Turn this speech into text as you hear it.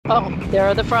Oh, there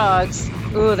are the frogs.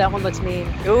 Ooh, that one looks mean.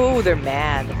 Oh, they're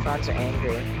mad. The frogs are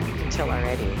angry. You can tell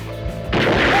already.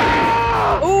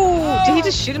 Oh, did he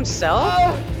just shoot himself?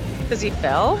 Because he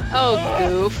fell? Oh,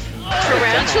 goof.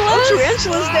 Tarantulas? Oh,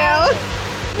 tarantulas now.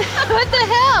 What the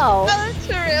hell?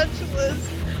 Tarantulas.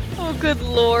 Oh, good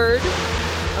lord.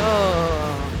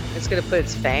 Oh, it's gonna put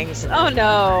its fangs in. Oh,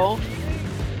 no.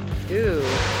 Ooh,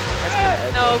 that's kind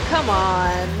of No, come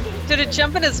on. Did it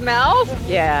jump in his mouth?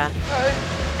 Yeah.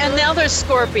 And now there's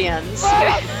scorpions.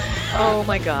 Oh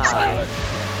my god.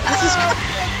 This is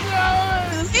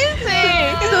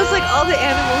Amazing. so it's like all the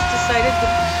animals decided to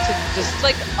just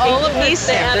Like all of encase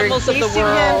the him. They're animals of the encasing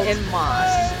world. him in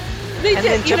moss. They And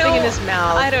did- then you jumping know, in his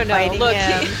mouth. I don't know. Biting Look,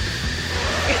 him.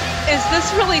 is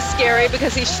this really scary?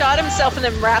 Because he shot himself and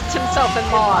then wrapped himself in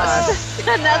moss.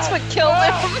 And that's what killed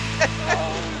him.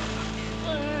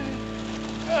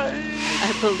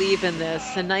 I believe in this.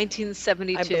 In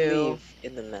 1972. I believe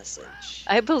in the message.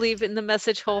 I believe in the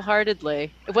message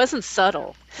wholeheartedly. It wasn't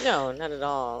subtle. No, not at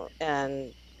all.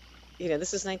 And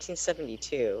this is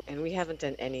 1972, and we haven't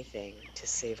done anything to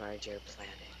save our dear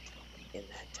planet in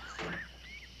that time.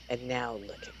 And now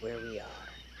look at where we are.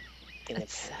 In a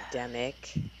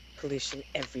pandemic, pollution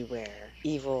everywhere,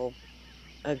 evil,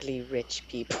 ugly, rich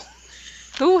people.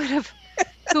 Who would have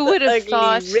Ugly,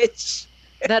 thought rich.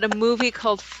 that a movie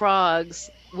called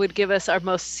Frogs would give us our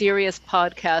most serious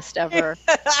podcast ever?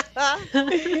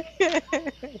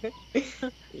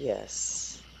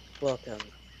 Yes. Welcome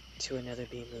to another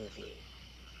B movie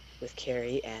with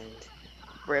Carrie and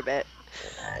Ribbit.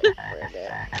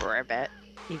 Ribbit. Ribbit.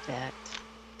 Yvette.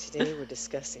 Today we're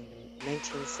discussing the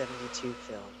 1972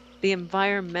 film The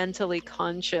environmentally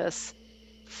conscious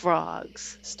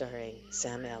frogs. starring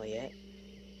Sam Elliott,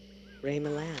 Ray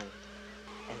Milland,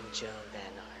 and Joan Van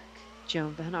Ark.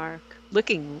 Joan Van Ark.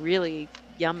 Looking really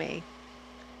yummy.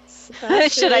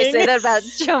 Should I say that about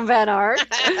Joan Van Ark?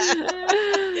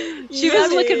 She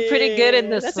was looking pretty good in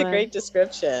this That's one. a great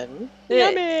description.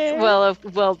 Yummy.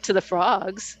 Well, to the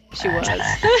frogs, she was.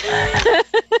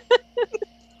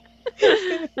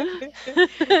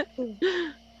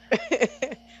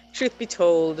 Truth be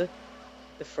told,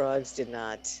 the frogs did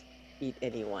not eat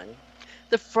anyone.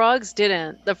 The frogs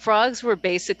didn't. The frogs were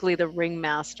basically the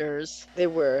ringmasters.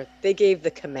 They gave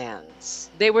the commands.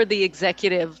 They were the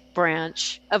executive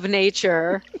branch of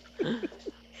nature.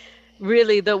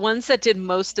 Really, the ones that did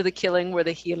most of the killing were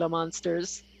the Gila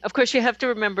monsters. Of course, you have to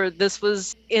remember this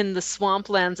was in the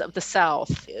swamplands of the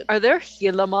South. Are there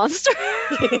Gila monsters?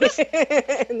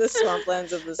 In the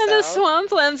swamplands of the In the South.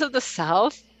 swamplands of the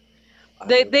South?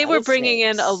 They were bringing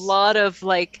in a lot of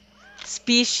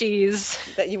species,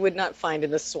 that you would not find in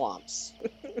the swamps.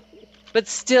 but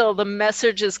still the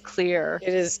message is clear.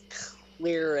 It is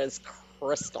clear as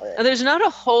crystal. And there's not a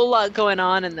whole lot going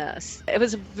on in this. It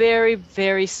was a very,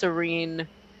 very serene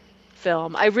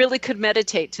film. I really could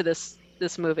meditate to this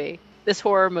movie, this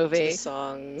horror To movie. the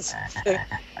songs,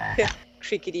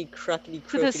 crickety, crockety,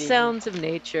 To the croakety sounds of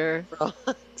nature.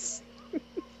 frogs.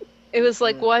 It was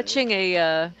like watching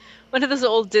one of those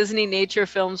old Disney nature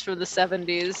films from the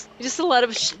 70s. Just a lot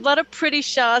of pretty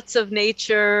shots of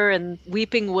nature and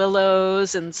weeping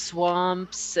willows and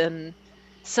swamps and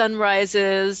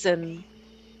sunrises and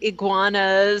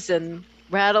iguanas and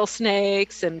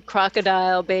rattlesnakes and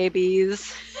crocodile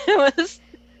babies. It was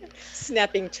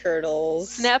Snapping turtles.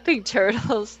 snapping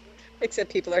turtles,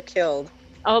 Except people are killed.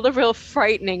 all the real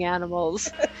frightening animals.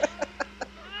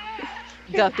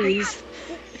 Guppies,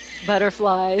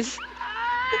 butterflies.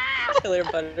 Killer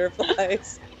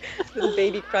butterflies. Little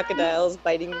baby crocodiles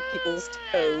biting people's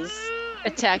toes.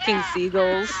 Attacking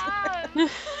seagulls.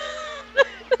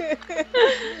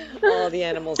 All the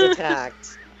animals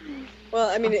attacked. Well,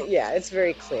 I mean, it's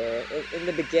very clear. In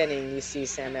the beginning, you see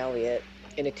Sam Elliott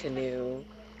in a canoe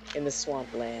in the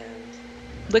swampland.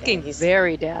 Looking And he's-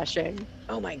 very dashing.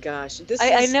 Oh my gosh.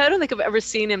 I don't think I've ever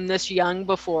seen him this young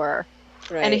before.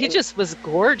 Right, And he just was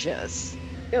gorgeous.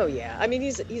 Oh yeah. I mean,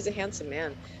 he's a handsome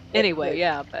man. Anyway,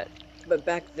 yeah, but But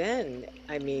back then,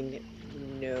 I mean,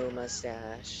 no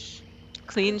mustache.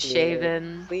 clean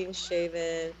shaven, Clean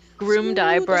shaven. groomed smooth as a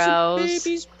eyebrows,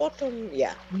 baby's bottom.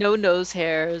 Yeah. no nose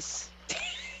hairs.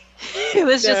 It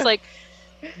was just like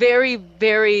very,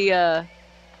 very,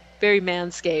 very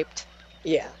manscaped.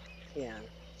 Yeah. Yeah.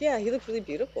 Yeah, he looked really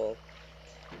beautiful.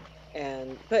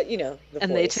 But the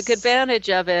And they voice, took advantage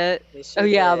of it. they sure Oh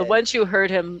yeah, the did. once you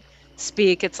heard him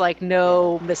speak, it's like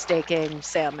no mistaking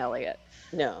Sam Elliott.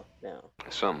 No.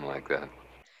 Something like that.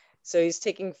 So he's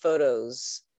taking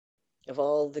photos of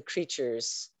all the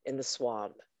creatures in the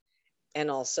swamp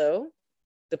and also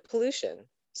the pollution.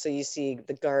 So you see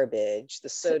the garbage, the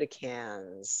soda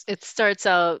cans. It starts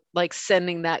out like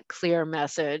sending that clear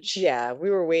message. Yeah, we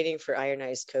were waiting for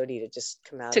Iron-Eyed Cody to just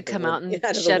come out To of the come wood, out and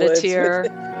out of the shed a woods tear.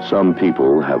 with- Some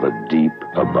people have a deep,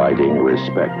 abiding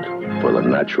respect for the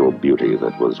natural beauty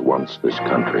that was once this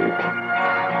country.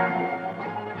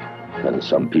 And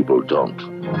some people don't.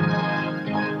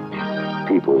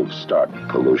 People start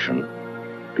pollution.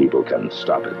 People can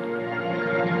stop it.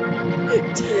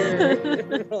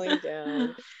 tear rolling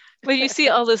down. But you see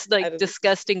all this I like don't-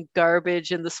 disgusting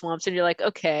garbage in the swamps, and you're like,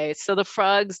 okay, so the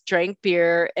frogs drank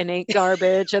beer and ate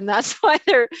garbage, and that's why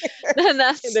they're They're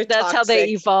that's how they toxic.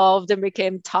 evolved and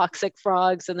became toxic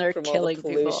frogs, and they're From all the killing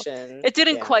people. pollution. It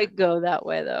didn't Yeah. quite go that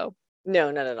way though.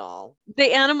 No, not at all.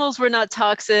 The animals were not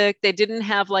toxic. They didn't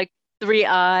have like 3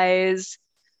 eyes.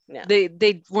 No.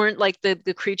 They weren't like the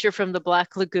creature from the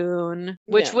Black Lagoon,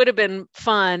 which No. would have been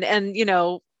fun. And you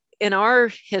know, in our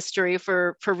history,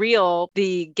 for real,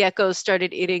 the geckos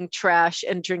started eating trash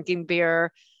and drinking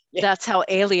beer. Yeah. That's how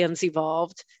aliens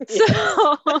evolved. Yeah.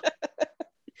 So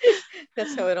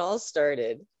That's how it all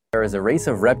started. There is a race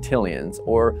of reptilians,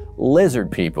 or lizard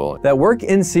people, that work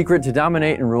in secret to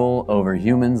dominate and rule over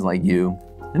humans like you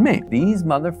and me. These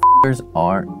motherfuckers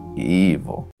are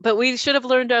evil. but we should have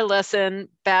learned our lesson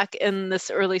back in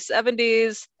this early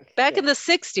 70s. Back in the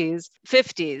 60s,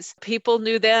 50s, people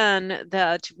knew then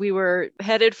that we were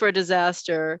headed for a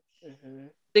disaster Mhm.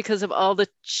 because of all the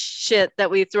shit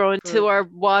that we throw into our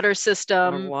water Our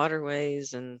system.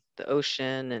 waterways and the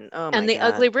ocean and oh my And the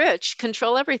God. ugly rich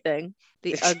control everything.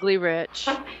 The ugly rich.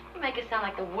 You make it sound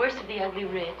like the worst of the ugly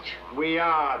rich. We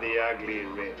are the ugly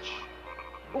rich.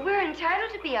 We're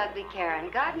entitled to be ugly, Karen.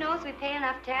 God knows we pay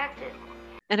enough taxes.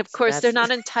 And of course, they're that's-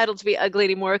 not entitled to be ugly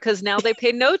anymore because now they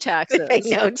pay no They taxes. pay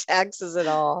no taxes at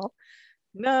all.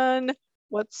 None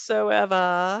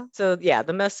whatsoever. So yeah,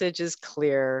 the message is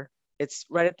clear. It's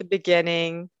right at the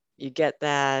beginning. You get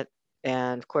that.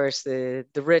 And of course the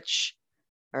rich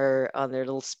are on their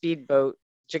little speedboat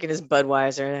drinking his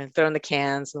Budweiser and throwing the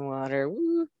cans in the water.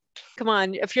 Woo. Come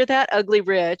on, if you're that ugly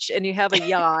rich and you have a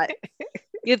yacht,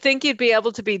 you'd think you'd be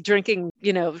able to be drinking,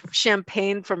 you know,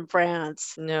 champagne from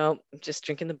France, No, just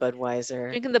drinking the Budweiser.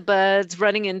 drinking the buds,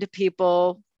 running into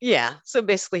people. Yeah. So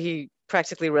basically he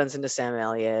practically runs into Sam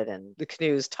Elliott and the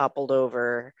canoe's toppled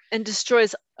over. And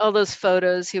destroys all those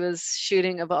photos he was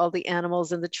shooting of all the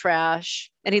animals in the trash,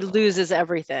 and he loses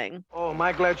everything. Oh, am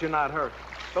I glad you're not hurt.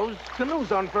 Those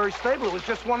canoes aren't very stable. It was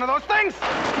just one of those things.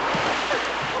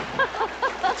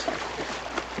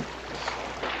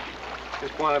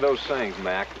 Just one of those things,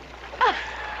 Mac.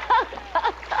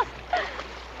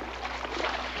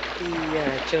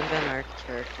 The Joan Van Ark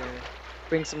character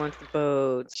brings him onto the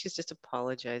boat. She's just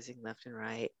apologizing left and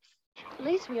right. At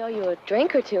least we owe you a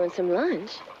drink or two and some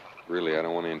lunch. Really, I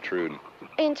don't want to intrude.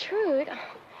 Intrude?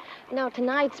 No,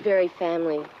 tonight's very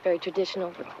family, very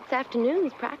traditional, but this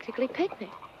afternoon's practically picnic.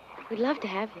 We'd love to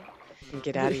have you. You can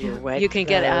get out of your wet You can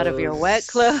get out of your wet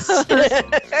clothes.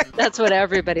 That's what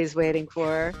everybody's waiting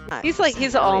for. He's like,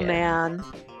 he's all Elliott. man.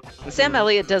 Sam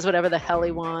Elliott does whatever the hell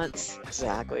he wants.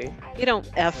 Exactly. You don't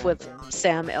F with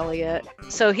Sam Elliott.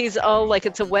 So he's all like,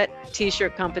 it's a wet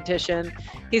t-shirt competition.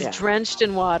 He's Yeah. drenched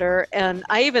in water. And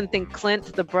I even think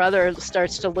Clint, the brother,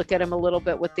 starts to look at him a little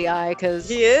bit with the eye because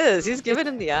He is. He's giving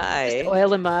him the eye.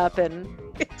 oil him up and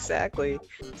Exactly.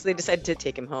 So they decided to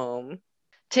take him home.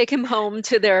 take him home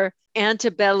to their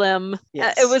antebellum.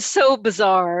 Yes. It was so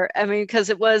bizarre. I mean, because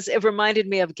it reminded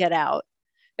me of Get Out.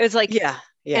 It was like Yeah.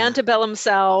 Yeah. antebellum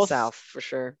South. South for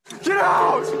sure. Get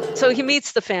out! So he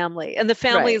meets the family, and the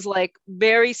family Right. is like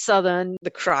very southern, The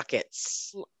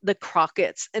Crockett's. the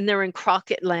Crockett's, and they're in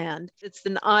Crockett land. It's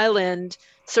an island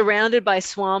surrounded by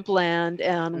swampland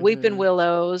and weeping Mhm.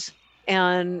 willows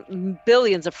and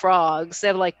billions of frogs. They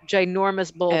have like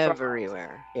ginormous bullfrogs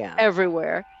Everywhere. Yeah.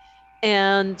 everywhere.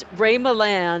 And Ray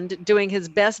Milland doing his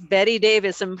best Betty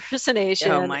Davis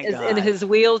impersonation Oh my is in God. his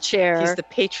wheelchair. He's the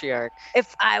patriarch.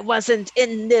 If I wasn't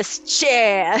in this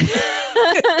chair.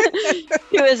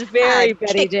 He was very I'd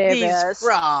Betty kick these Davis.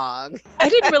 frogs. I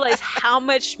didn't realize how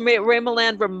much Ray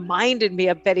Milland reminded me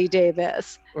of Betty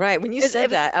Davis. Right. When you It- said it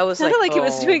that, I was Sounded like, like he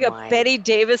was oh doing a my Betty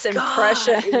Davis God,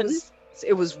 impression.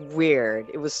 It was weird.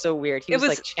 It was so weird. He It was,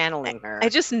 was- like channeling her. I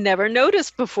just never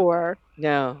noticed before.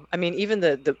 No, I mean even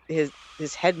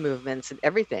his head movements and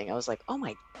everything. I was like, oh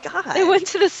my God. They went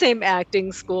to the same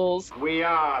acting schools. We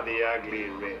are the ugly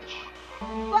rich.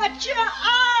 But you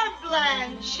are,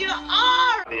 Blanche. You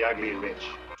are. The ugly rich.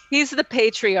 He's the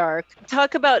patriarch.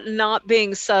 Talk about not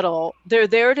being subtle. They're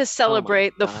there to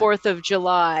celebrate the God. 4th of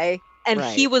July, and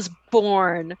he Right. was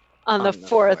born on the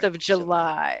 4th of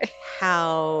July.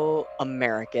 How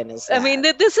American is that? I mean,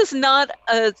 this is not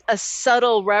a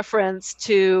subtle reference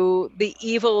to the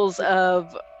evils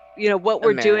of, what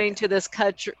we're doing to this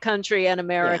country and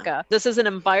America. Yeah. This is an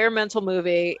environmental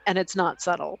movie, and it's not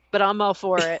subtle, but I'm all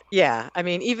for it. Yeah. I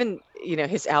mean, even,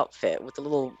 his outfit with the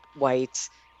little white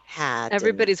hat.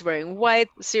 Everybody's wearing white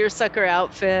seersucker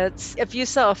outfits. If you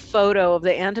saw a photo of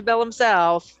the antebellum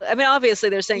South, I mean, obviously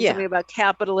they're saying something about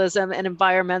capitalism and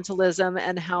environmentalism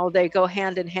and how they go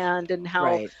hand in hand, and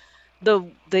how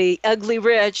the ugly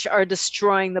rich are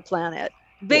destroying the planet.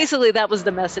 Basically, that was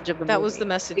the message of the movie. That was the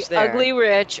message there. The ugly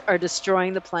rich are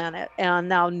destroying the planet, and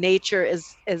now nature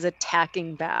is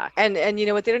attacking back. And you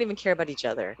know what? They don't even care about each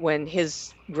other. When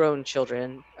his grown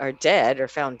children are dead or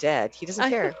found dead, he doesn't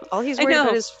care. All he's worried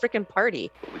about is freaking party.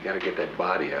 We gotta get that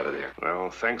body out of there. Well,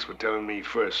 thanks for telling me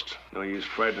first. No use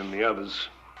frightening the others.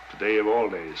 Today of all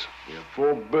days. We have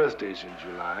 4 birthdays in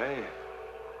July.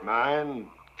 Mine,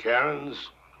 Karen's,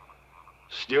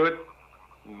 Stuart,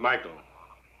 and Michael.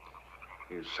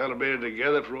 We've celebrated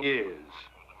together for years.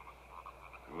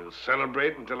 And we'll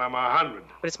celebrate until I'm 100.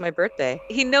 But it's my birthday.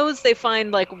 He knows they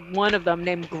find like one of them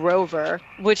named Grover,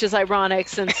 which is ironic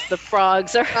since the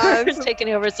frogs are taking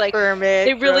over. It's like Kermit,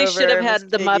 they really Grover, should have had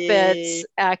the Piggy. Muppets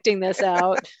acting this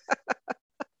out.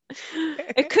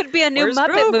 It could be a new Where's Muppet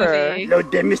Grover? movie. Hello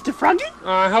there, Mr. Froggy.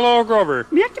 Hello, Grover.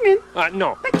 May I come in?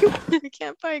 No. Thank you. We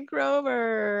can't find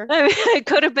Grover. I mean, it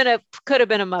could have been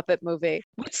a Muppet movie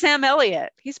with Sam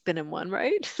Elliott. He's been in one,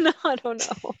 right? No, I don't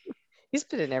know. He's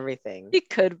been in everything. He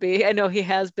could be. I know he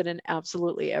has been in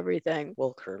absolutely everything.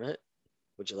 Well, Kermit,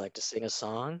 would you like to sing a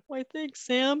song? Why, thanks,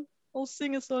 Sam. I'll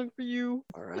sing a song for you.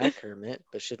 All right, Kermit,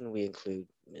 but shouldn't we include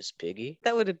Miss Piggy?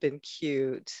 That would have been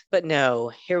cute. But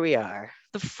no, here we are.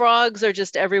 The frogs are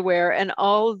just everywhere, and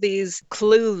all these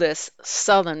clueless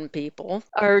Southern people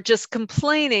are just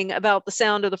complaining about the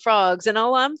sound of the frogs. And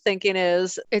all I'm thinking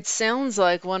is, it sounds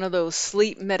like one of those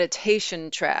sleep meditation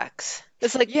tracks.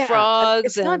 It's like frogs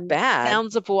it's and not bad.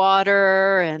 Sounds of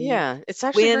water and it's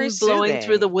actually wind very blowing soothing.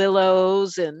 through the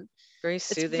willows, and very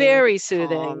soothing. It's very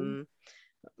soothing.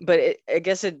 But I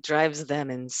guess it drives them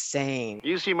insane.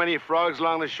 You see many frogs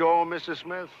along the shore, Mr.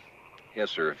 Smith? Yes,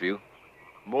 sir, a few.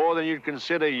 More than you'd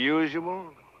consider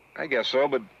usual? I guess so,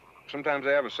 but sometimes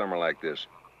they have a summer like this.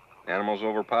 Animals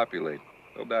overpopulate.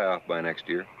 They'll die off by next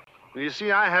year. Well, you see,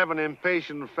 I have an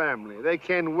impatient family. They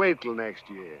can't wait till next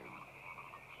year.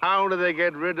 How do they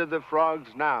get rid of the frogs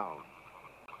now?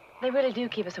 They really do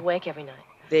keep us awake every night.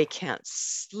 They can't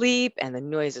sleep, and the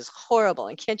noise is horrible.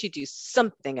 And can't you do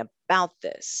something about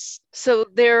this? So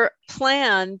their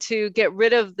plan to get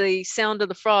rid of the sound of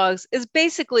the frogs is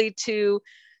basically to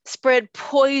spread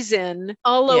poison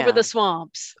all over the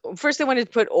swamps. First, they wanted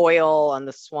to put oil on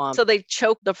the swamp. So they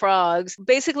choke the frogs.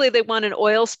 Basically, they want an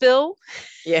oil spill.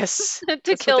 Yes.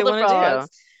 to kill the frogs.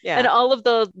 Yeah. And all of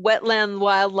the wetland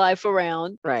wildlife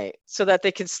around. Right. So that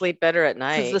they can sleep better at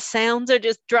night. Because the sounds are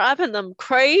just driving them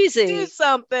crazy. Do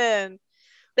something.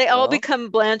 They all become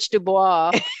Blanche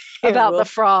Dubois about the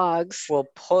frogs. We'll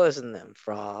poison them,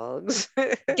 frogs.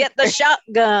 Get the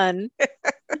shotgun.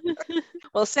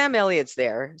 Well, Sam Elliott's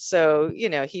there. So,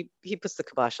 he puts the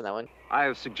kibosh on that one. I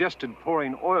have suggested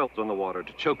pouring oils on the water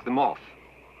to choke them off.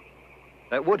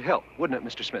 That would help, wouldn't it,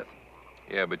 Mr. Smith?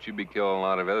 Yeah, but you'd be killing a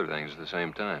lot of other things at the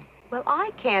same time. Well,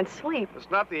 I can't sleep.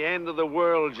 It's not the end of the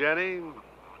world, Jenny.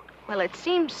 Well, it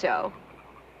seems so.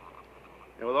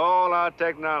 And with all our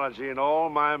technology and all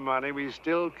my money, we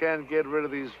still can't get rid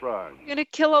of these frogs. You're going to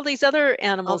kill all these other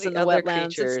animals in the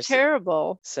wetlands. Creatures. It's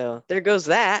terrible. So there goes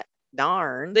that.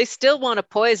 Darn. They still want to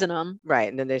poison them. Right.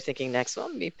 And then they're thinking next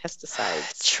one will be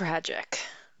pesticides. Tragic.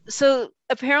 So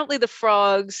apparently the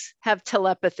frogs have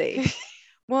telepathy.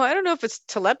 Well, I don't know if it's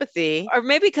telepathy. Or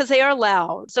maybe because they are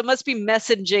loud. So it must be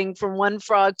messaging from one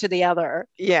frog to the other.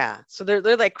 Yeah. So they're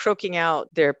like croaking out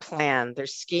their plan, their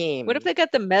scheme. What if they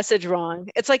got the message wrong?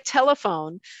 It's like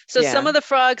telephone. So some of the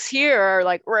frogs here are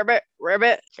like, ribbit,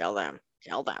 ribbit. Kill them.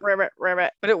 Kill them. Ribbit,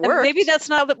 ribbit. But it worked. And maybe that's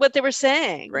not what they were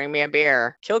saying. Bring me a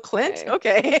beer. Kill Clint?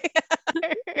 Okay.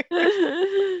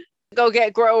 Go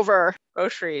get Grover.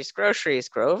 Groceries.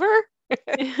 Grover?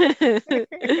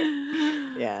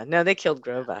 Yeah, no, they killed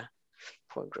Grover.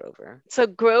 Poor Grover. So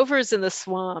Grover's in the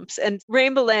swamps, and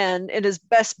Rainbow-Land, in his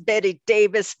best Betty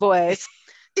Davis voice,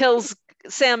 tells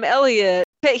Sam Elliott,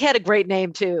 he had a great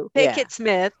name too, Pickett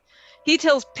Smith. He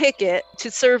tells Pickett to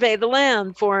survey the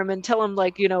land for him and tell him,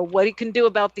 what he can do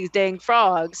about these dang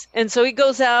frogs. And so he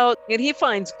goes out and he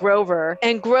finds Grover,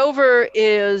 and Grover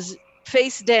is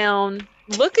face down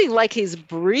looking like he's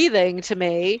breathing to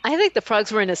me. I think the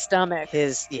frogs were in his stomach.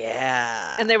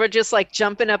 Yeah. And they were just like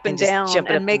jumping up and just down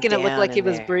jumping up and making and it look like down he in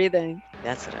was there. breathing.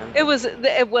 That's what I'm.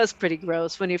 It was pretty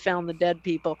gross when you found the dead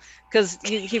people, because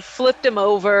he flipped him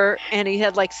over and he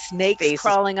had like snakes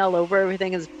crawling all over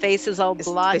everything. His face is all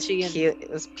blotchy and it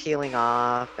was peeling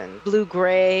off and blue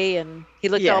gray, and he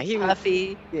looked all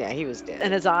puffy. He was dead.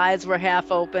 And his eyes were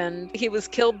half open. He was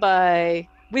killed by.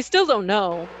 We still don't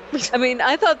know. I mean,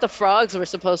 I thought the frogs were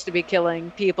supposed to be killing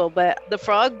people, but the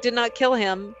frog did not kill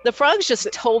him. The frogs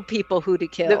just told people who to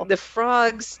kill. The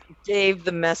frogs gave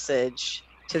the message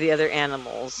to the other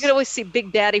animals. You can always see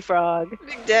Big Daddy Frog.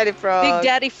 Big Daddy Frog. Big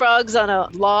Daddy Frog's on a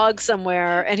log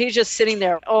somewhere, and he's just sitting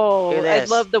there. Oh, I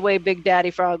love the way Big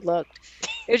Daddy Frog looked.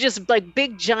 It was just like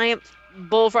big giant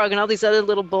bullfrog, and all these other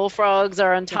little bullfrogs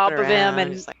are on top of him,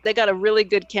 and they got a really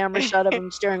good camera shot of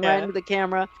him staring right into the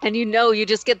camera. And you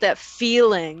just get that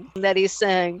feeling that he's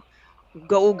saying,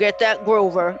 "Go get that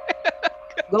Grover.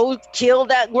 Go kill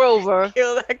that Grover.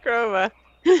 Kill that Grover."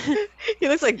 He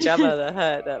looks like Jabba the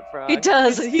Hutt, that frog. He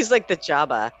does. He's like the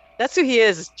Jabba. That's who he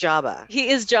is Jabba. He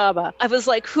is Jabba. I was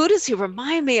like, who does he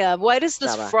remind me of? Why does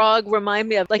this frog remind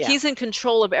me of? Like, he's in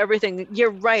control of everything.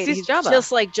 You're right. He's Jabba.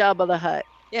 Just like Jabba the Hutt.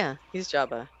 Yeah, he's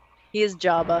Jabba. He is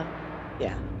Jabba.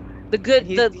 Yeah. The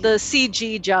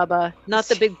CG Jabba, not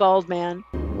the big bald man.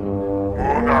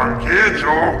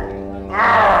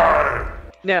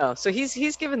 No, so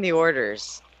he's given the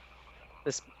orders.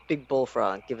 This big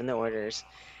bullfrog giving the orders,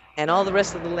 and all the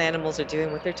rest of the little animals are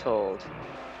doing what they're told.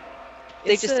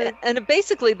 And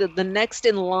basically the next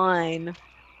in line,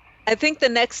 I think the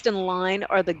next in line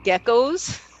are the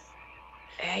geckos,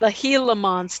 the Gila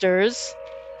monsters,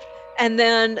 and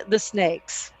then the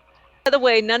snakes. By the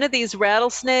way, none of these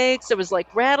rattlesnakes. There was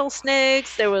like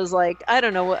rattlesnakes. There was like, I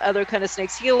don't know what other kind of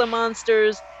snakes. Gila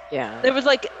monsters. Yeah. There was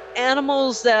like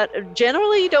animals that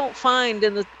generally you don't find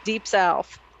in the deep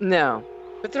south. No,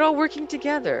 but they're all working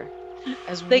together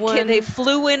as they one. They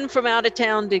flew in from out of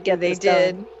town to get this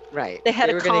done. Right. They had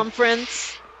a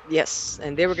conference. Yes,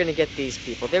 and they were going to get these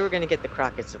people. They were going to get the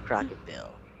Crockett's of Crocketville.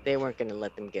 They weren't going to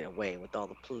let them get away with all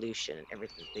the pollution and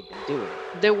everything they've been doing.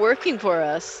 They're working for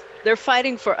us. They're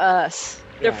fighting for us.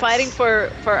 They're fighting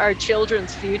for our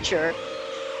children's future.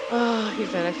 Oh,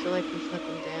 Yvette, I feel like we've let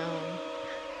them down.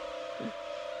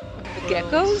 The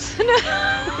geckos?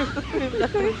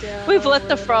 We've let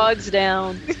the frogs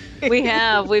down. We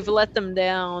have. We've let them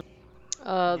down.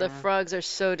 Oh, the frogs are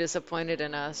so disappointed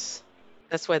in us.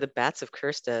 That's why the bats have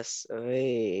cursed us.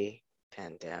 Oy,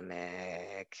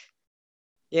 pandemic.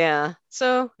 Yeah.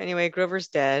 So anyway, Grover's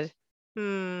dead.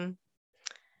 And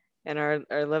our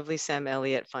lovely Sam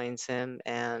Elliott finds him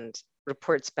and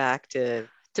reports back to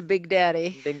Big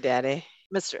Daddy. Big Daddy.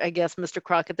 Mr.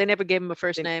 Crockett. They never gave him a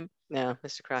first name. No,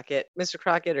 Mr. Crockett. Mr.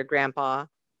 Crockett or Grandpa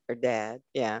or Dad.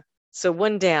 Yeah. So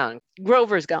one down.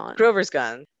 Grover's gone.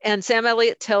 And Sam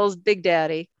Elliott tells Big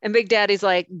Daddy. And Big Daddy's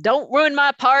like, don't ruin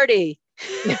my party.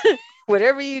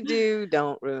 Whatever you do,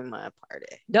 don't ruin my party.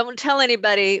 Don't tell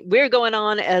anybody. We're going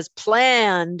on as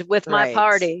planned with my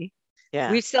party.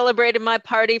 Yeah. We celebrated my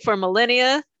party for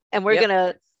millennia, and we're going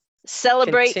to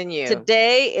celebrate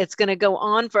today. It's going to go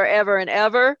on forever and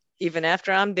ever. Even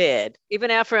after I'm dead.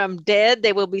 Even after I'm dead,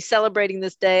 they will be celebrating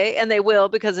this day, and they will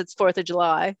because it's 4th of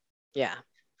July. Yeah.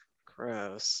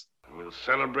 Gross. We'll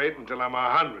celebrate until I'm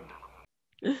 100.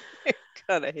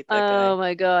 God, I hate that guy. Oh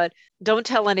my God. Don't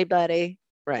tell anybody.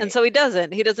 Right. And so he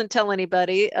doesn't tell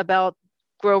anybody about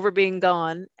Grover being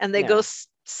gone, and they go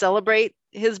celebrate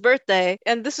his birthday.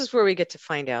 And this is where we get to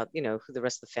find out, who the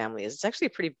rest of the family is. It's actually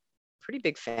a pretty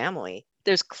big family.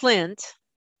 There's Clint.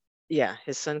 Yeah,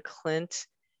 his son Clint,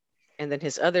 and then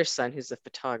his other son who's a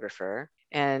photographer,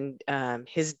 and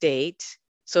his date.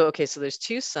 So there's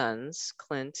two sons,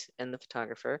 Clint and the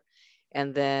photographer,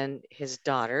 and then his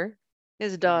daughter,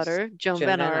 Joan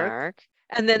Van Ark.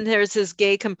 And then there's his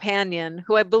gay companion,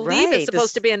 who I believe is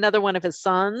supposed to be another one of his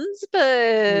sons, but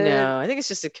no, I think it's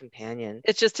just a companion.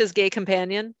 It's just his gay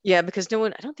companion. Yeah, because I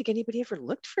don't think anybody ever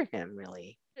looked for him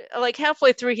really. Like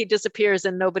halfway through, he disappears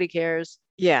and nobody cares.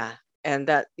 Yeah, and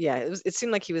it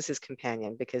seemed like he was his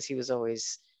companion because he was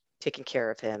always taking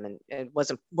care of him and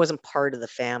wasn't part of the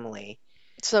family.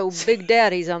 So Big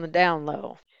Daddy's on the down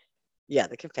low. Yeah,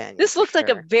 the companion. This looked like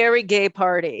a very gay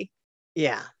party.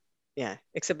 Yeah. Yeah,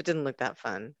 except it didn't look that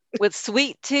fun. With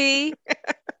sweet tea,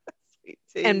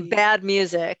 and bad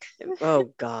music.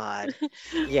 Oh, God.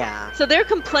 Yeah. So they're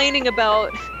complaining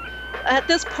about, at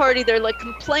this party, they're like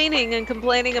complaining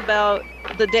about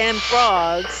the damn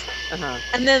frogs. Uh-huh.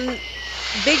 And then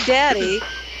Big Daddy,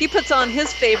 he puts on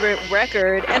his favorite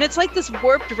record, and it's like this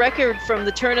warped record from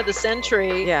the turn of the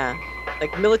century. Yeah.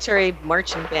 like military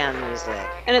marching band music.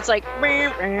 And it's like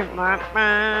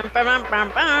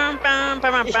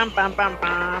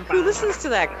Who listens to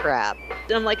that crap?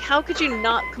 and I'm like, how could you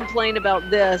not complain about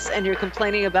this and you're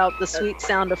complaining about the sweet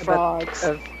sound of frogs?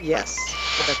 Yes,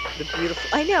 the beautiful.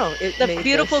 I know The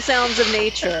beautiful sounds of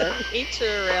nature.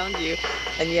 nature around you,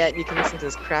 and yet you can listen to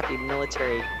this crappy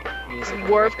military music.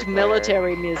 Warped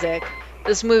military music.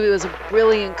 This movie was a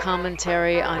brilliant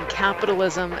commentary on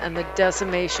capitalism and the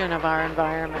decimation of our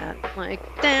environment. Like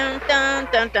dun dun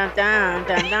dun dun dun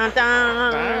dun dun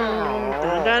dun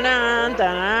dun dun dun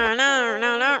dun.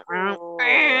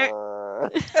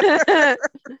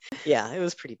 Yeah, it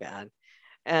was pretty bad.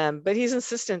 But he's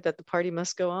insistent that the party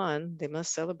must go on. They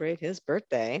must celebrate his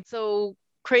birthday. So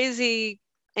crazy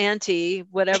auntie,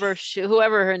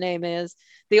 whoever her name is,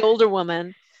 the older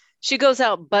woman, she goes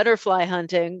out butterfly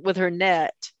hunting with her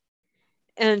net.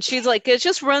 And she's like, it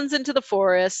just runs into the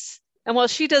forest. And while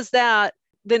she does that,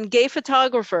 then gay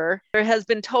photographer has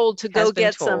been told to go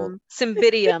get some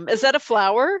cymbidium. Is that a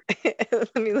flower?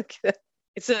 Let me look at it.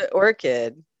 It's an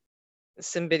orchid.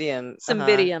 Cymbidium.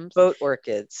 Cymbidiums. Boat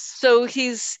orchids. So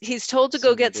he's told to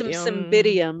go get some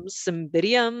cymbidiums.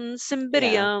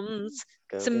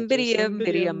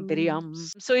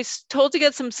 So he's told to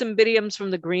get some cymbidiums from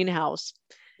the greenhouse.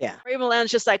 Yeah. Ray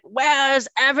Milland's just like, where's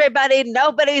everybody?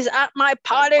 Nobody's at my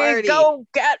party. Go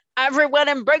get everyone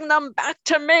and bring them back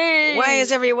to me. Why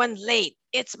is everyone late?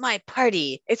 It's my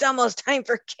party. It's almost time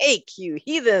for cake, you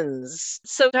heathens.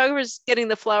 So photographer's getting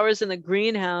the flowers in the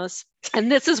greenhouse.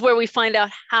 And this is where we find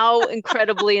out how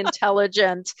incredibly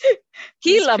intelligent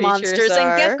Gila monsters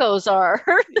and geckos are.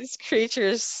 These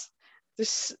creatures.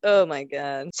 Oh my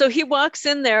God. So he walks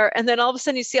in there, and then all of a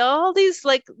sudden you see all these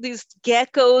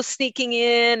geckos sneaking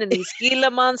in, and these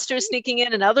Gila monsters sneaking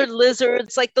in, and other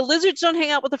lizards. Like the lizards don't hang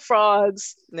out with the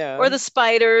frogs, or the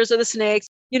spiders or the snakes.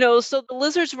 So the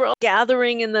lizards were all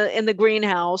gathering in the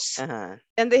greenhouse.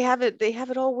 And they have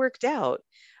it all worked out,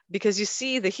 because you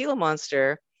see the Gila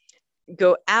monster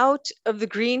go out of the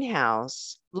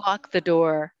greenhouse, lock the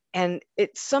door, and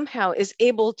it somehow is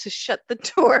able to shut the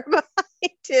door behind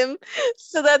him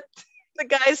so that the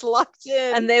guy's locked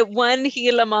in. And the one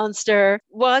Gila monster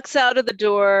walks out of the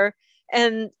door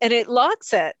and it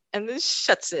locks it. And then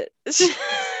shuts it.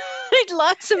 It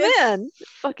locks him in.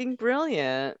 Fucking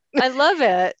brilliant. I love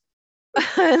it.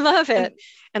 I love it.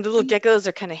 And the little geckos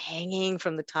are kind of hanging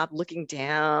from the top, looking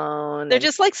down. They're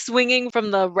just like swinging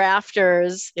from the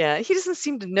rafters. Yeah, he doesn't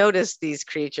seem to notice these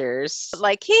creatures.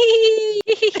 Like, he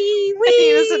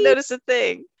doesn't notice a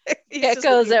thing.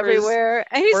 Geckos everywhere.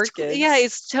 And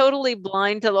he's totally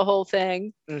blind to the whole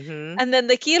thing. Mm-hmm. And then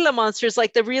the Gila monsters,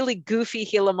 like the really goofy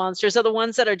Gila monsters, are the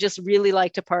ones that are just really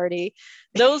like to party.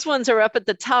 Those ones are up at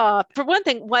the top. For one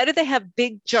thing, why do they have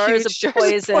big jars of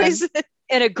poison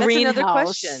in a greenhouse? That's another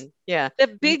question. Yeah. The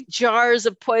big jars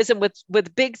of poison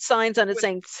with big signs on it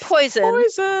saying poison.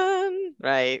 Poison.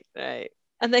 Right.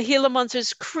 And the Gila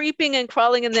monster's creeping and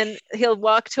crawling, and then he'll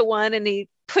walk to one and he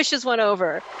pushes one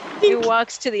over. He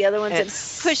walks to the other ones and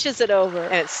pushes it over.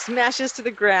 And it smashes to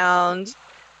the ground.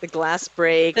 The glass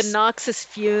breaks. The noxious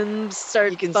fumes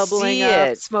start bubbling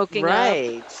up, smoking up.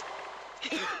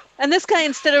 And this guy,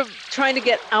 instead of trying to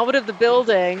get out of the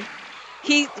building,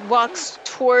 he walks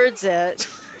towards it.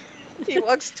 He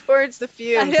walks towards the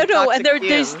fumes. I don't know. And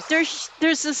there's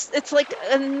this, it's like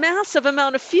a massive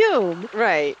amount of fume.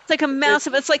 Right. It's like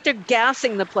it's like they're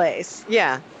gassing the place.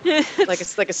 Yeah.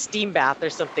 It's like a steam bath or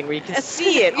something where you can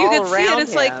see it all around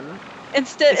him. Like,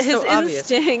 instead,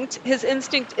 his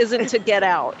instinct isn't to get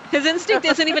out. His instinct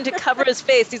isn't even to cover his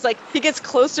face. He's like, he gets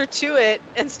closer to it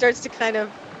and starts to kind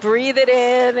of breathe it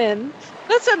in. And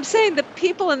that's what I'm saying. The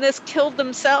people in this killed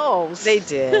themselves. They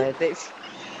did.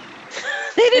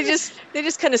 They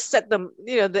just kind of set them,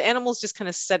 the animals just kind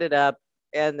of set it up,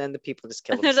 and then the people just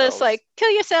kill themselves. They're just like,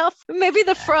 kill yourself. Maybe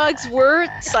the frogs were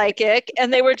psychic,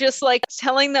 and they were just like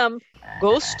telling them,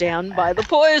 go stand by the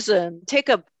poison. Take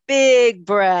a big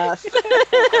breath.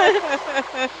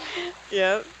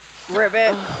 Yep.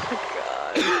 Ribbit.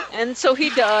 Oh, God. And so he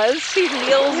does. He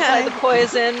kneels by the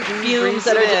poison fumes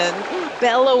that are just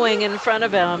bellowing in front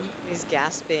of him. He's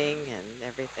gasping and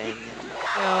everything.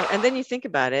 And then you think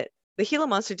about it. The Gila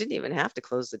monster didn't even have to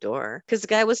close the door because the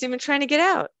guy wasn't even trying to get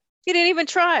out. He didn't even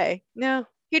try. No.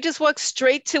 He just walked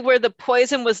straight to where the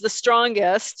poison was the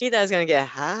strongest. He thought he was going to get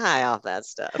high off that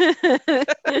stuff.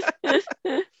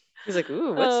 He's like,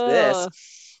 ooh, what's this?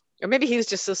 Or maybe he was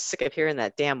just so sick of hearing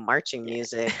that damn marching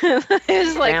music.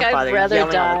 He's like, I'd rather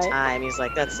die. All the time. He's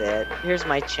like, that's it. Here's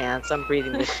my chance. I'm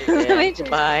breathing this shit in.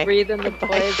 Goodbye. Breathe in the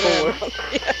poison.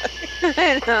 Yeah.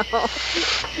 I know.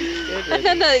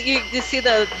 And then you see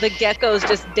the geckos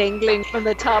just dangling from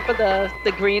the top of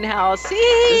the greenhouse.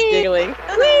 Just giggling.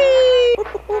 Whee!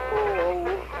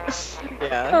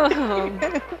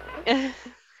 Yeah.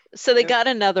 So they got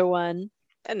another one.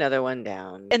 Another one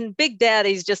down. And Big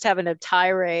Daddy's just having a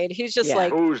tirade. He's just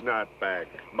like, Who's not back?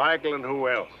 Michael and who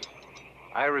else?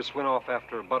 Iris went off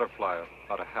after a butterfly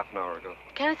about a half an hour ago.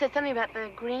 Kenneth said something about the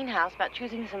greenhouse, about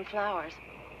choosing some flowers.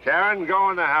 Karen,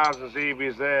 go in the house and see if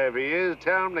he's there. If he is,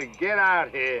 tell him to get out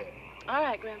here. All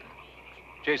right, Grandpa.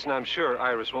 Jason, I'm sure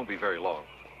Iris won't be very long.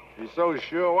 You're so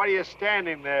sure. What are you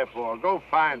standing there for? Go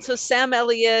find so him. Sam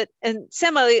Elliott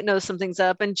knows something's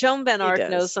up, and Joan Van Ark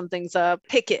knows something's up.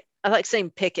 Pickett. I like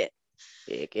saying Pickett.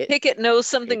 Pickett knows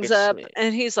something's Pickett up, Smith.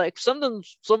 and he's like,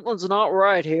 something's not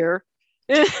right here.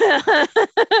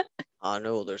 I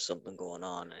know there's something going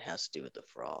on. It has to do with the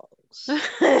frogs.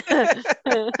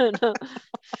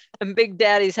 And Big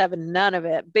Daddy's having none of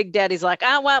it. Big Daddy's like,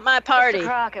 I want my party. Mr.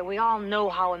 Crockett, we all know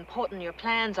how important your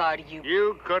plans are to you.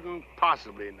 You couldn't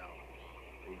possibly know.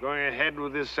 We're going ahead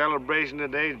with this celebration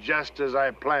today just as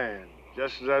I planned.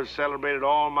 Just as I've celebrated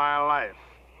all my life.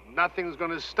 Nothing's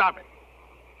going to stop it.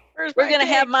 We're going to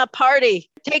have my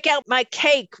party. Take out my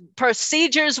cake.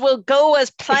 Procedures will go as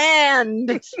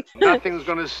planned. Nothing's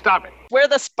going to stop it. Where are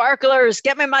the sparklers?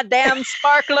 Get me my damn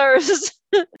sparklers.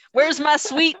 Where's my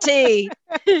sweet tea?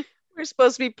 We're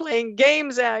supposed to be playing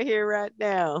games out here right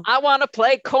now. I want to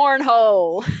play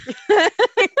cornhole.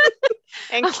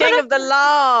 And King of the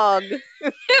Log.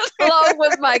 Along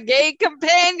with my gay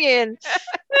companion.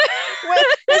 Well,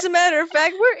 as a matter of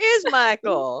fact, where is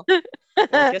Michael? Well,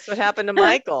 guess what happened to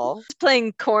Michael? He's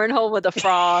playing cornhole with the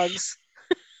frogs.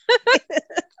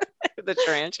 The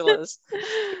tarantulas.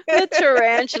 The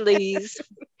tarantulas.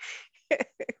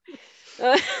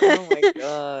 Oh my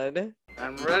God.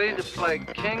 I'm ready to play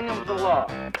King of the Law.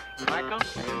 Michael,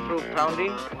 you're through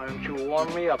pounding. Why don't you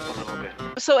warm me up a little bit?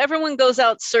 So everyone goes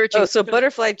out searching. Oh, so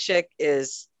Butterfly Chick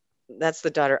that's the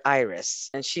daughter Iris.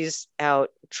 And she's out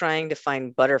trying to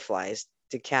find butterflies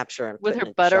to capture and with put her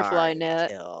in a butterfly jar net.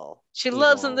 to kill. She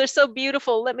loves them. They're so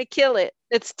beautiful. Let me kill it.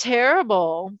 It's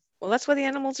terrible. Well, that's why the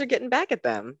animals are getting back at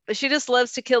them. But she just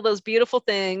loves to kill those beautiful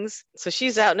things. So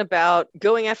she's out and about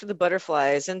going after the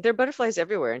butterflies, and there are butterflies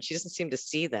everywhere, and she doesn't seem to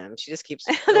see them. She just keeps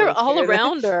They're all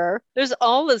around her. There's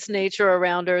all this nature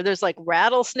around her. There's like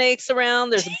rattlesnakes around.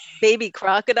 There's baby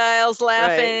crocodiles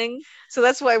laughing. Right. So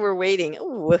that's why we're waiting.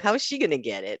 Oh, how is she going to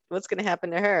get it? What's going to happen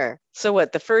to her? So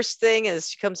what? The first thing is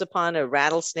she comes upon a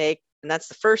rattlesnake, and that's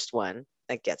the first one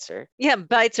that gets her. Yeah,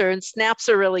 bites her and snaps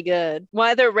her really good.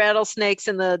 Why there are rattlesnakes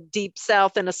in the deep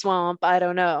south in a swamp, I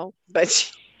don't know.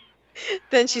 But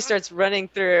then she starts running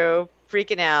through,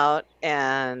 freaking out,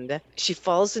 and she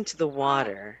falls into the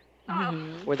water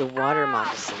where the water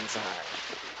moccasins are.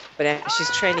 But as she's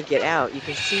trying to get out, you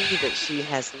can see that she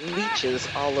has leeches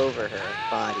all over her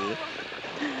body.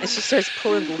 And she starts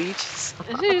pulling the leeches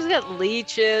off. She's got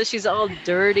leeches. She's all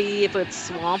dirty with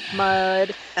swamp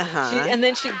mud. And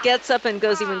then she gets up and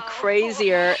goes even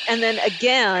crazier. And then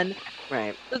again,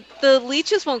 right, the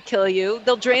leeches won't kill you.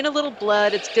 They'll drain a little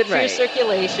blood. It's good for your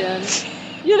circulation.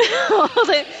 You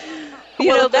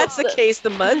know, that's the case. The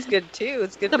mud's good too.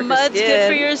 It's good for your skin. The mud's good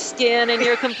for your skin and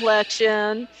your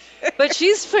complexion. But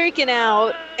she's freaking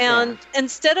out, and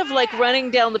instead of like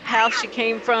running down the path she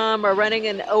came from or running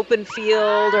an open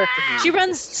field, or she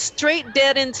runs straight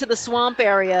dead into the swamp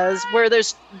areas where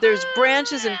there's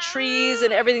branches and trees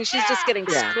and everything. She's just getting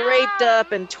scraped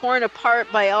up and torn apart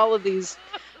by all of these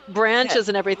branches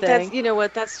and everything. You know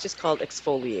what? That's just called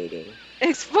exfoliating. She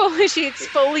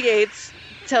exfoliates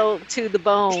to the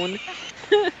bone.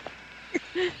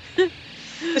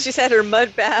 She's had her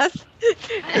mud bath.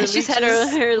 She's had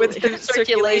her with her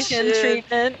circulation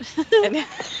treatment.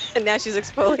 And now she's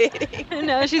exfoliating.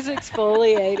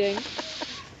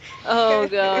 Oh,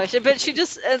 gosh. But she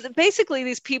just, basically,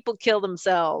 these people kill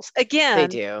themselves. Again. They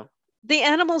do. The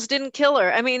animals didn't kill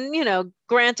her. I mean,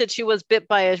 granted, she was bit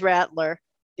by a rattler.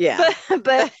 Yeah.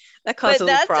 But that caused a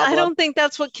little problem. I don't think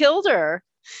that's what killed her.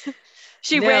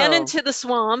 She ran into the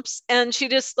swamps and she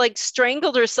just like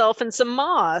strangled herself in some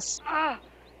moss.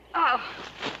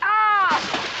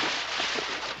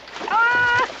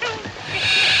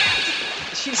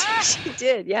 She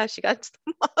did. Yeah, she got to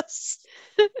the moss.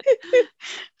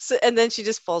 And then she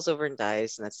just falls over and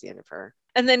dies, and that's the end of her.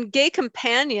 And then Gay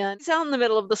Companion, he's out in the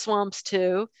middle of the swamps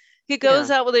too. He goes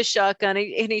out with his shotgun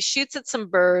and he shoots at some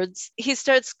birds. He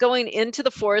starts going into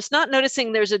the forest, not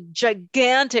noticing there's a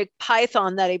gigantic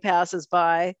python that he passes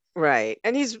by. Right.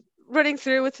 And he's running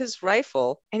through with his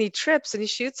rifle, and he trips and he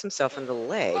shoots himself in the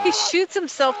leg. He shoots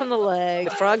himself in the leg.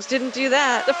 The frogs didn't do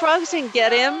that. The frogs didn't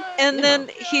get him. And then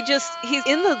he's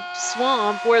in the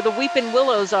swamp where the weeping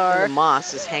willows are. And the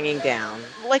moss is hanging down.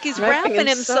 Like he's wrapping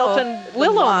himself in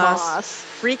willow moss.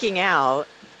 Freaking out.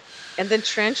 And then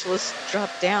tarantulas drop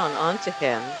down onto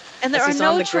him. And there are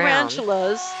no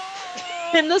tarantulas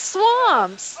in the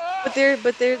swamps. But they're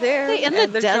there. Are they in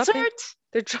the desert?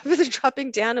 They're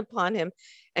dropping down upon him,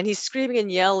 and he's screaming and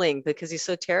yelling because he's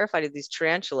so terrified of these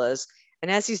tarantulas.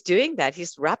 And as he's doing that,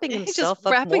 he's wrapping himself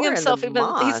up more in the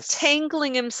moss. He's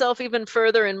tangling himself even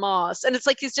further in moss, and it's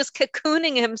like he's just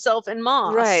cocooning himself in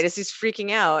moss. Right, as he's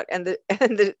freaking out, and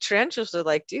the tarantulas are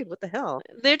like, "Dude, what the hell?"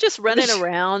 They're just running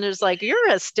around. It's like,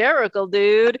 "You're hysterical,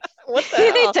 dude. What the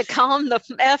You hell? need to calm the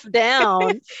f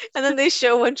down." And then they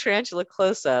show one tarantula a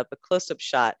close-up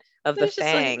shot of the There's just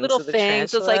like fangs. little of the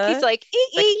fangs. It's like tarantula. he's like,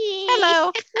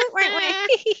 hello.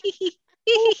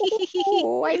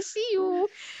 Oh, I see you.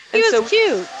 He was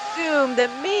cute. Assumed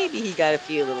that maybe he got a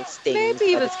few little stings. Maybe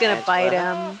he was gonna bite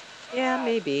him. Yeah,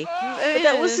 maybe. But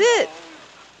that was it.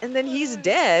 And then he's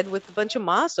dead with a bunch of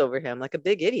moss over him, like a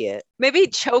big idiot. Maybe he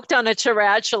choked on a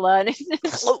tarantula, and it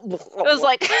was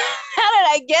like, "How did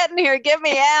I get in here? Get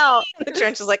me out!" The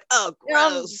tarantula's like, "Oh,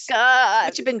 gross. Oh God,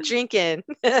 What you been drinking?"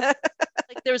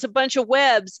 Like there was a bunch of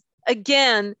webs.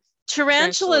 Again,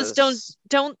 tarantulas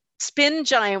don't spin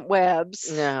giant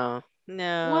webs. No.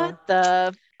 What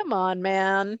the? Come on,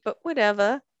 man. But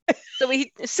whatever.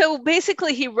 So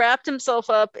basically he wrapped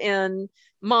himself up in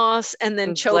moss and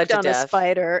then choked on a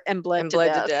spider and bled to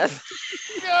death.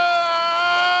 He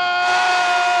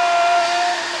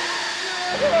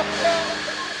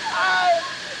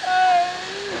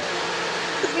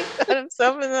shot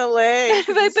himself in the leg.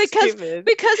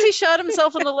 because he shot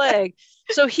himself in the leg.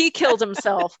 So he killed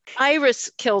himself. Iris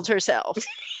killed herself.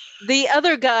 The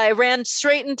other guy ran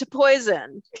straight into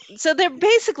poison. So they're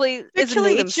basically, is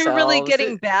nature really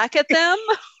getting back at them?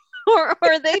 Or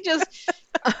are they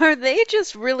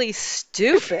just really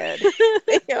stupid?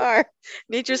 They are.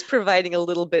 Nature's providing a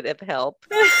little bit of help.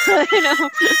 I know.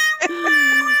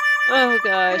 Oh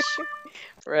gosh.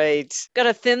 Right.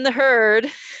 Gotta thin the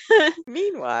herd.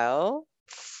 Meanwhile,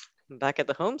 back at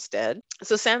the homestead,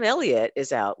 so Sam Elliott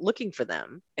is out looking for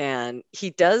them, and he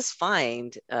does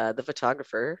find the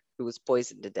photographer who was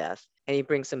poisoned to death, and he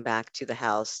brings him back to the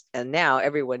house, and now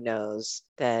everyone knows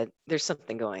that there's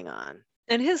something going on.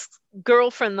 And his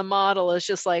girlfriend, the model, is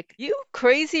just like, "You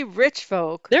crazy rich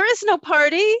folk. There is no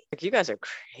party. Like, you guys are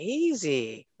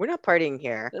crazy. We're not partying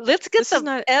here. Let's get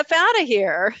the F out of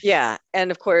here." Yeah.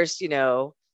 And of course,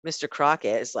 Mr.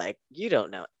 Crockett is like, "You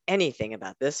don't know anything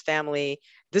about this family.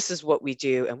 This is what we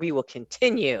do, and we will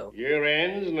continue." Year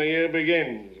ends and the year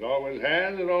begins. It always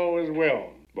has, it always will.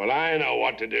 Well, I know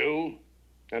what to do,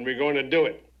 and we're going to do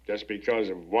it. Just because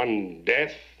of one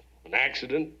death, an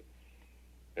accident,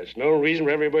 there's no reason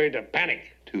for everybody to panic.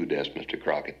 2 deaths, Mr.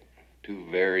 Crockett. 2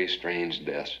 very strange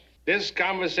deaths. This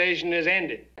conversation is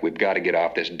ended. We've got to get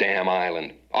off this damn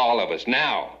island. All of us,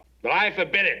 now. But I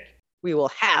forbid it. We will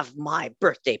have my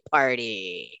birthday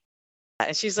party.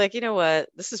 And she's like, "You know what?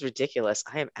 This is ridiculous.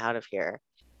 I am out of here."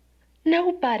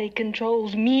 Nobody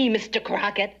controls me, Mr.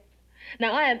 Crockett.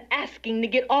 Now I am asking to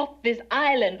get off this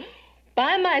island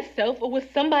by myself or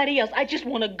with somebody else. I just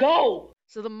want to go.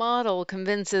 So the model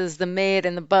convinces the maid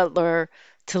and the butler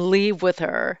to leave with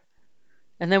her.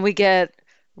 And then we get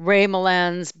Ray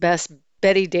Milland's best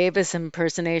Betty Davis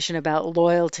impersonation about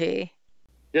loyalty.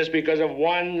 Just because of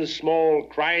one small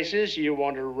crisis, you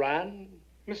want to run?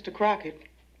 Mr. Crockett,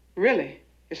 really,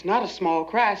 it's not a small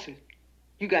crisis.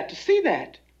 You got to see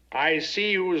that. I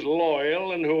see who's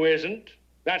loyal and who isn't.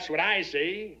 That's what I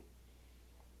see.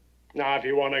 Now, if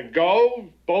you want to go,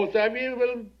 both of you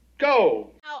will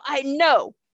go. Now I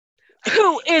know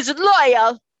who is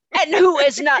loyal and who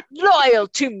is not loyal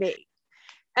to me.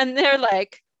 And they're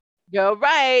like, "You're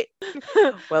right.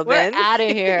 Well, we're then out of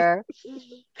here.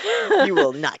 You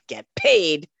will not get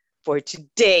paid for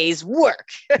today's work."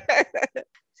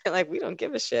 They're like, "We don't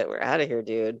give a shit. We're out of here,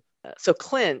 dude." So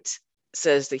Clint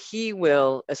says that he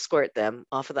will escort them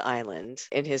off of the island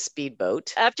in his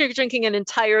speedboat. After drinking an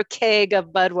entire keg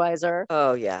of Budweiser.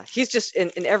 Oh, yeah. He's just, in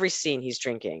every scene, he's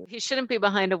drinking. He shouldn't be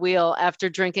behind a wheel after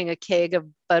drinking a keg of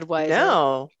Budweiser.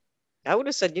 No. I would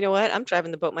have said, "You know what? I'm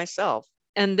driving the boat myself."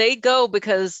 And they go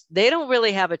because they don't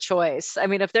really have a choice. I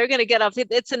mean, if they're going to get off,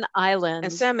 it's an island.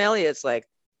 And Sam Elliott's like,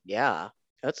 "Yeah,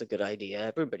 that's a good idea.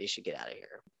 Everybody should get out of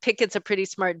here." Pickett's a pretty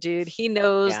smart dude. He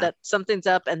knows that something's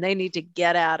up and they need to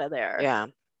get out of there. Yeah.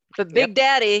 But Big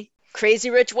Daddy,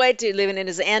 crazy rich white dude living in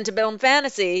his antebellum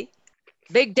fantasy,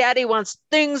 Big Daddy wants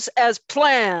things as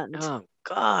planned. Oh,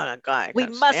 God, I We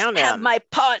can't must stand have him. my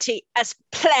party as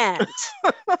planned.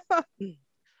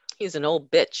 He's an old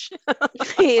bitch.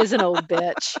 He is an old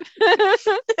bitch.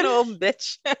 An old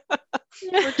bitch.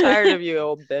 We're tired of you,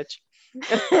 old bitch.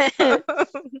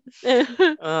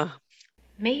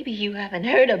 Maybe you haven't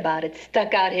heard about it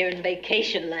stuck out here in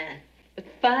vacation land. But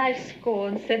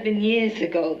 57 years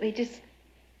ago, they just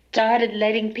started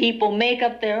letting people make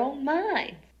up their own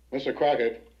minds. Mr.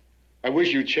 Crockett, I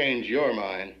wish you'd change your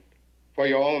mind for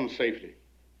your own safety.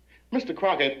 Mr.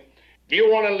 Crockett, Do you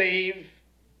want to leave?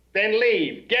 Then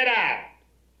leave. Get out.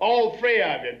 All three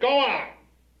of you. Go on.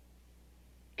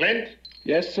 Clint?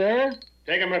 Yes, sir?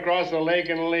 Take him across the lake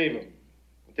and leave him.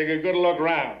 Take a good look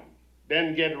round.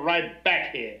 Then get right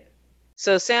back here.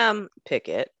 So Sam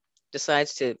Pickett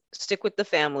decides to stick with the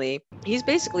family. He's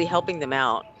basically helping them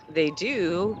out. They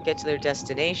do get to their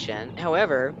destination.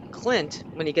 However, Clint,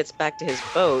 when he gets back to his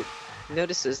boat,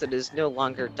 notices that it is no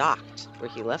longer docked where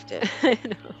he left it. I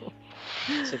know.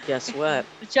 So guess what?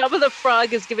 Jabba the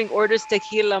Frog is giving orders to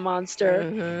Gila Monster.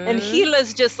 And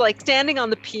Gila's just like standing on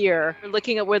the pier,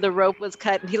 looking at where the rope was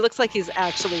cut, and he looks like he's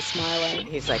actually smiling.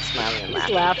 He's like smiling and He's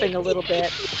laughing. laughing a little bit.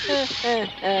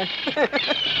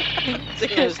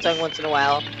 Sticking his tongue once in a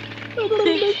while.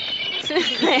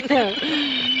 I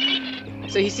know.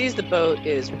 So he sees the boat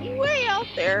is way out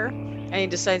there, and he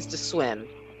decides to swim.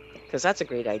 Because that's a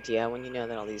great idea when you know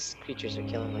that all these creatures are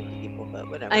killing like people, but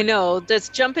whatever. I know.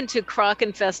 Just jump into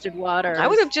croc-infested water. I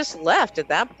would have just left at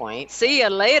that point. See ya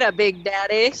later, Big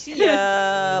Daddy. See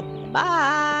ya.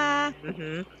 Bye.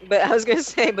 But I was going to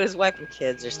say, but his wife and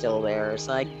kids are still there,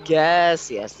 so I guess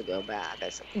he has to go back. I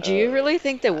suppose. Do you really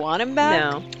think they want him back?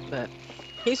 No, but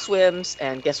he swims,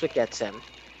 and guess what gets him?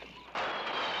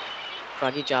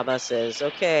 Froggy Jabba says,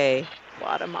 okay.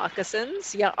 Water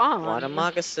moccasins? Yeah, on. Water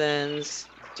moccasins.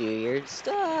 Do your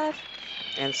stuff.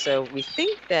 And so we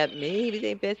think that maybe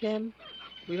they bit him.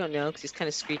 We don't know because he's kind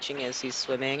of screeching as he's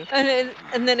swimming. And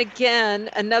then again,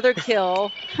 another kill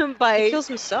by... He kills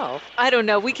himself. I don't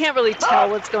know. We can't really tell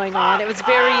what's going on. It was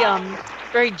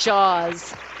very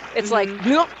Jaws. It's like,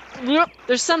 bloop, bloop.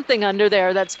 There's something under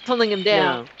there that's pulling him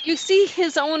down. Yeah. You see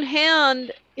his own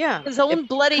hand. Yeah. His own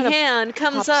bloody hand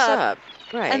comes pops up.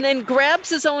 Right. And then grabs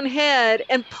his own head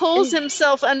and pulls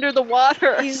himself under the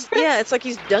water. It's like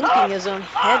he's dunking his own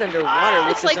head underwater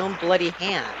with It's his like- own bloody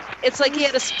hand. It's like he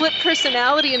had a split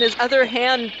personality and his other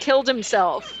hand killed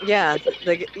himself. Yeah,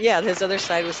 his other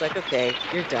side was like, okay,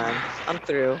 you're done. I'm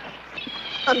through.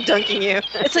 I'm dunking you.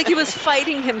 It's like he was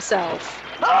fighting himself.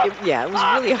 It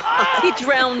was really hot. He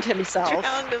drowned himself.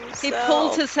 He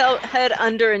pulled his head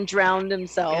under and drowned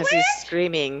himself. As he's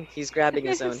screaming, he's grabbing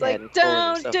his own He's head like, and pulling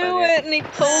don't himself do under. it, and he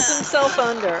pulls himself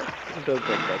under.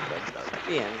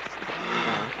 The end.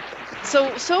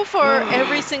 So far,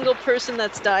 every single person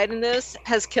that's died in this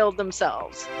has killed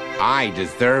themselves. I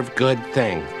deserve good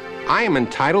things. I am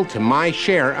entitled to my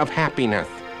share of happiness.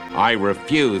 I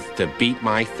refuse to beat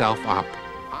myself up.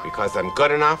 Because I'm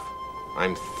good enough,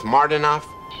 I'm smart enough,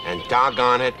 and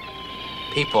doggone it,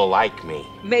 people like me.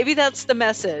 Maybe that's the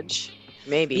message.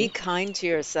 Maybe. Be kind to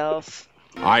yourself.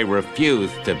 I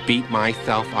refuse to beat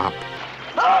myself up.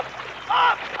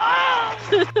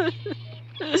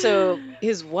 So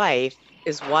his wife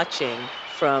is watching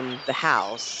from the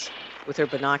house with her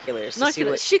binoculars. To see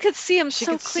what She could see him she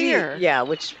so could clear. See, yeah,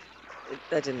 which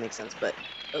that didn't make sense, but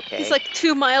okay. He's like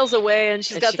 2 miles away, and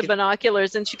she's got the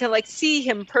binoculars, and she can like see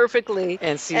him perfectly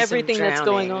and sees him everything that's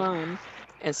going drowning. on.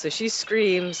 And so she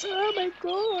screams, "Oh my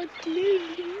God,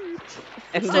 Clint!"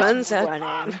 and Starts runs out,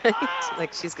 running. right?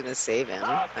 Like she's gonna save him.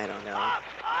 I don't know.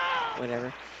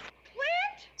 Whatever.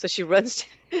 So she runs.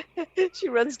 She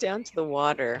runs down to the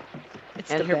water.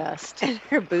 It's and the her, best. And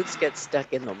her boots get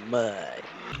stuck in the mud.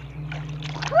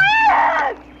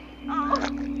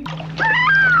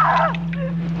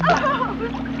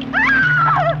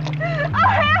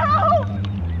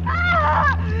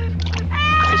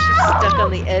 She's stuck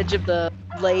on the edge of the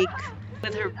lake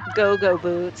with her go-go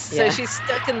boots. Yeah. So she's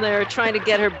stuck in there trying to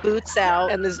get her boots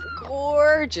out. And this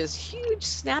gorgeous, huge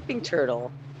snapping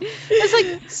turtle.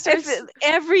 It's like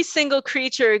every single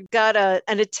creature got an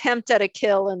attempt at a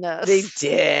kill in this. They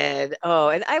did. Oh,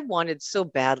 and I wanted so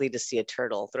badly to see a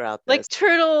turtle throughout this. Like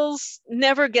turtles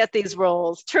never get these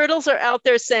roles. Turtles are out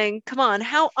there saying, come on,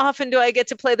 how often do I get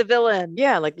to play the villain?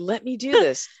 Yeah, like let me do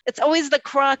this. It's always the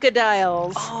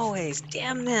crocodiles. Always,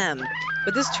 damn them.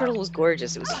 But this turtle was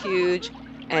gorgeous. It was huge,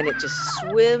 and it just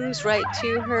swims right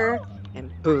to her,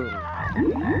 and boom.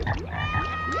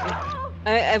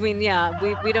 I mean, yeah,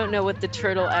 we don't know what the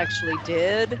turtle actually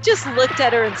did. Just looked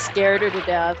at her and scared her to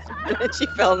death. And then she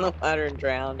fell in the water and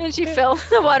drowned. And she fell in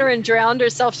the water and drowned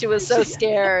herself. She was so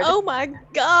scared. Oh my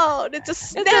God, it's a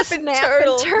snapping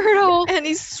turtle. And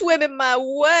he's swimming my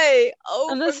way. Oh,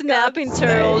 and the snapping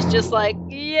turtle's just like,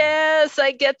 yes,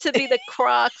 I get to be the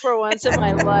croc for once in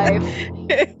my life.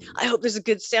 I hope there's a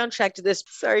good soundtrack to this.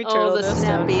 Sorry, turtle. Oh, the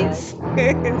snappies.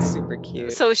 It's super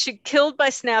cute. So she killed by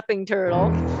snapping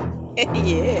turtle.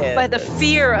 Yeah. By the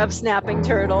fear of snapping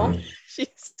turtle.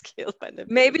 She's killed by the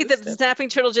Maybe the snapping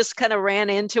turtle just kind of ran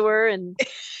into her and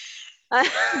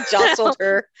jostled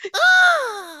her.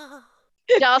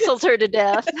 Jostled her to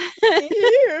death.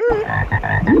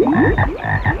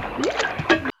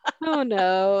 Who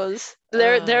knows?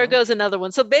 There goes another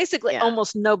one. So basically,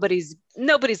 almost nobody's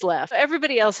left.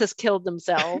 Everybody else has killed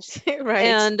themselves. Right.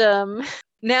 And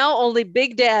now only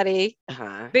Big Daddy,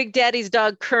 Big Daddy's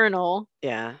dog Colonel,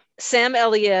 Sam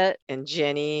Elliott, and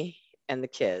Jenny and the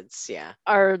kids,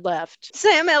 are left.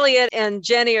 Sam Elliott and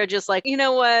Jenny are just like, you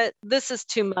know what? This is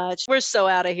too much. We're so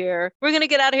out of here. We're going to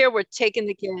get out of here. We're taking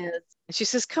the kids. And she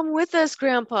says, come with us,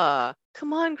 Grandpa.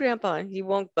 Come on, Grandpa. And he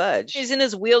won't budge. He's in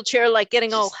his wheelchair, like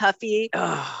getting all huffy.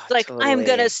 Oh, like, totally. I'm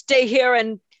going to stay here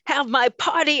and have my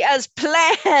party as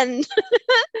planned.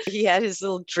 He had his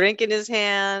little drink in his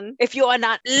hand. If you are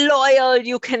not loyal,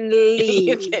 you can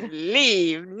leave. You can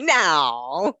leave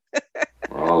now.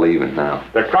 We're all leaving now.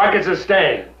 The Crockett's are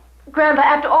staying. Grandpa,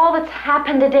 after all that's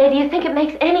happened today, do you think it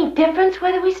makes any difference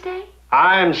whether we stay?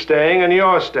 I'm staying and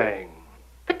you're staying.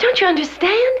 But don't you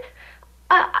understand?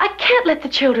 I can't let the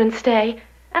children stay,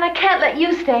 and I can't let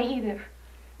you stay either.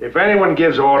 If anyone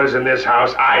gives orders in this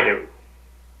house, I do.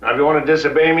 Now, if you want to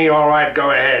disobey me, all right,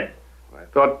 go ahead. I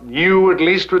thought you at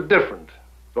least were different.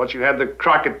 Thought you had the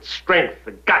Crockett strength,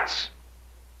 the guts.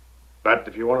 But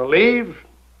if you want to leave,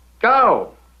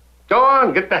 go. Go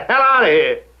on, get the hell out of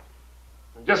here.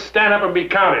 And just stand up and be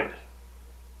counted.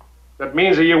 That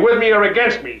means that you're with me or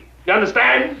against me. You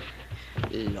understand?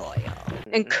 Loyal.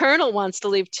 And Colonel wants to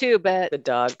leave too, but the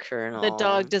dog Colonel. The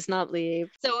dog does not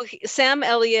leave. So Sam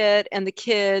Elliott and the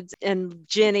kids and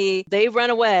Ginny, they run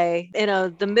away in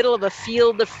the middle of a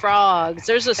field of frogs.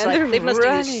 There's just they must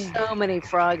have used so many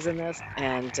frogs in this.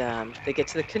 And they get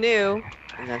to the canoe,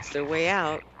 and that's their way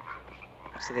out.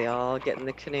 So they all get in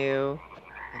the canoe,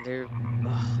 and they're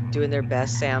doing their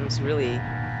best. Sam's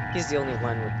he's the only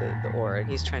one with the oar, and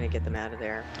he's trying to get them out of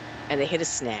there. And they hit a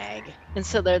snag. And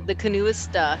so the canoe is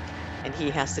stuck. And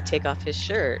he has to take off his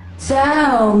shirt.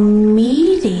 So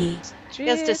meaty. He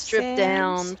has to strip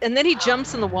down. And then he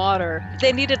jumps in the water.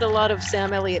 They needed a lot of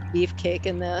Sam Elliott beefcake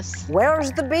in this.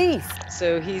 Where's the beef?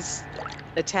 So he's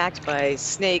attacked by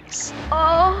snakes.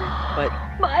 Oh, but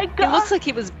my God. It looks like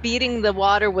he was beating the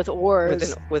water with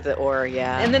oars. With the oar,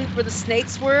 yeah. And then where the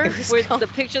snakes were the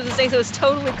pictures of the snakes, it was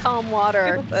totally calm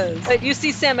water. It was. But you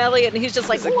see Sam Elliott and he's just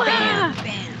like, wow.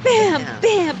 Bam, bam,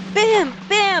 bam, bam,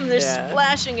 bam. They're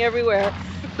splashing everywhere.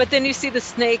 But then you see the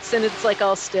snakes and it's like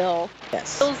all still.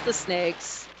 Yes. Kills the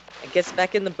snakes. It gets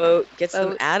back in the boat, gets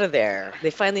them out of there.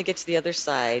 They finally get to the other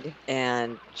side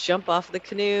and jump off the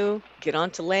canoe, get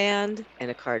onto land,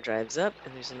 and a car drives up,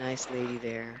 and there's a nice lady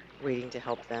there waiting to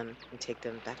help them and take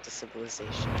them back to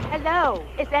civilization. Hello,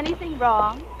 is anything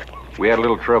wrong? We had a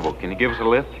little trouble. Can you give us a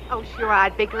lift? Oh, sure,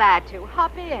 I'd be glad to.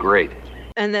 Hop in. Great.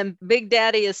 And then Big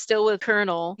Daddy is still with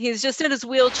Colonel. He's just in his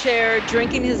wheelchair,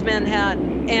 drinking his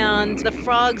Manhattan, and the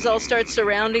frogs all start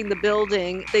surrounding the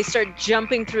building. They start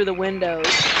jumping through the windows.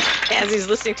 As he's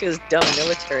listening to his dumb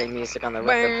military music on the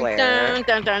record player. Dun,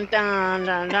 dun, dun, dun,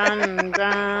 dun, dun,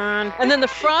 dun. And then the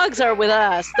frogs are with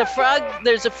us.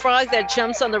 There's a frog that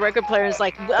jumps on the record player and is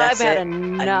like, I've had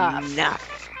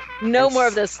enough. No more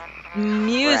of this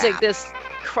music, this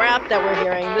crap that we're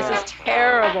hearing. This is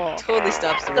terrible. Totally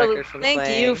stops the record from playing.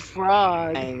 Thank you,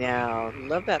 frog. I know.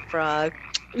 Love that frog.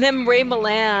 And then Ray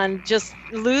Milland just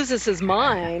loses his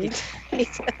mind. He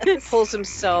pulls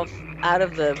himself out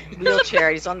of the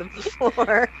wheelchair. He's on the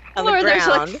floor. On the ground. There's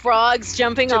like frogs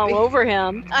jumping all over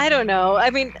him. I don't know.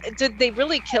 I mean, did they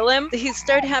really kill him? He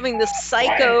started having this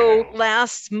psycho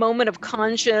last moment of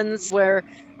conscience where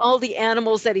all the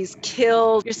animals that he's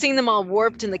killed, you're seeing them all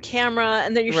warped in the camera,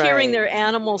 and then you're hearing their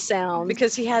animal sounds.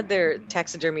 Because he had their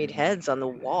taxidermied heads on the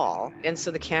wall, and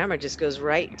so the camera just goes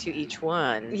right to each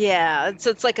one. Yeah, so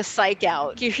it's like a psych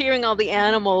out. You're hearing all the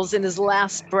animals in his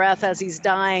last breath as he's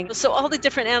dying. So all the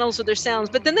different animals with their sounds,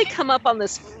 but then they come up on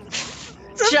this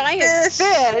giant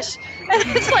fish, and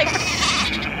it's like,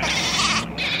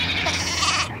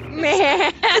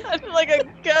 man, like a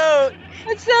goat.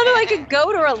 It sounded like a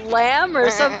goat or a lamb or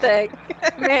something.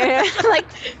 Man,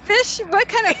 like fish, what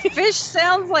kind of fish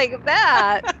sounds like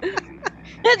that?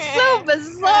 It's so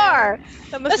bizarre.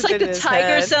 It's like the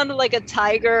tiger sounded like a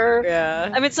tiger. Yeah.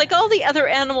 I mean, it's like all the other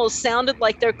animals sounded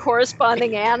like their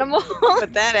corresponding animal.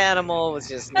 But that animal was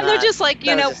just and they're just like,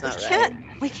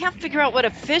 we can't figure out what a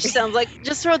fish sounds like.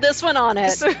 Just throw this one on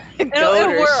it.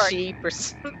 Goat or sheep or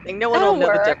something. No one will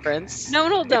know the difference. No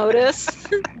one will notice.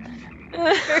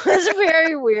 It's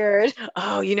very weird.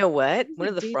 Oh, you know what? One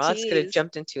of the frogs could have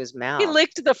jumped into his mouth. He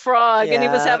licked the frog and he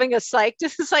was having a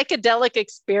psychedelic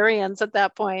experience at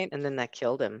that point. And then that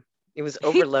killed him. It was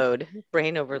overload,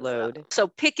 brain overload. So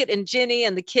Pickett and Ginny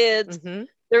and the kids,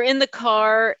 they're in the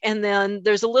car, and then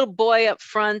there's a little boy up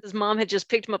front. His mom had just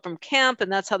picked him up from camp, and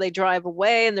that's how they drive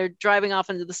away, and they're driving off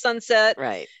into the sunset.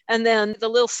 Right. And then the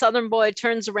little southern boy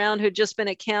turns around who'd just been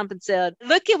at camp and said,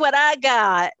 "Look at what I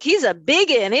got. He's a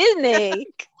biggin, isn't he?"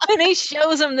 And he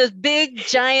shows him this big,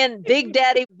 giant, Big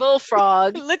Daddy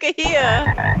bullfrog. Look at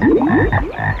here.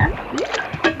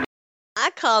 I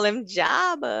call him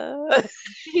Jabba.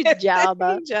 He's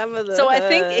Jabba. Jabba the So I Hutt.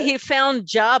 think he found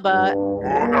Jabba.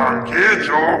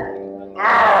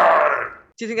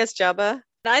 Do you think that's Jabba?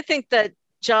 And I think that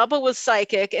Jabba was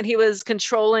psychic and he was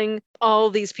controlling all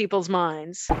these people's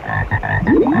minds.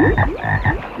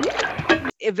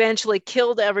 Eventually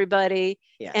killed everybody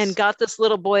and got this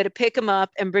little boy to pick him up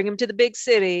and bring him to the big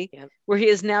city where he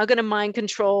is now going to mind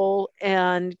control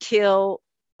and kill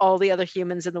all the other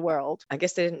humans in the world. I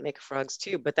guess they didn't make frogs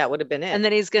too, but that would have been it. And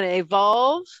then he's going to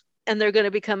evolve and they're going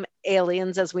to become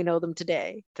aliens as we know them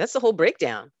today. That's the whole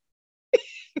breakdown.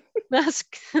 That's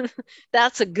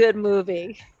a good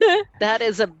movie. That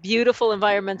is a beautiful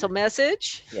environmental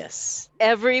message. Yes.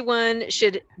 Everyone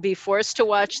should be forced to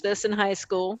watch this in high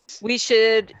school. We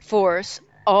should force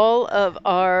all of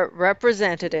our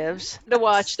representatives to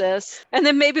watch this. And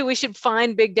then maybe we should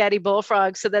find Big Daddy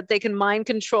Bullfrog so that they can mind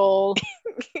control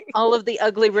all of the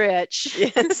ugly rich.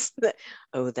 Yes. The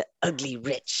ugly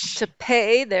rich. To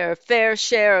pay their fair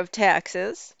share of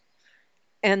taxes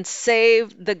and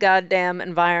save the goddamn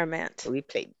environment. We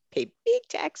pay big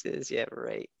taxes. Yeah,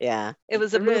 right. Yeah. It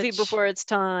was a movie before its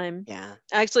time. Yeah.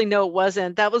 Actually, no, it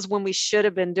wasn't. That was when we should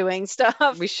have been doing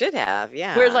stuff. We should have,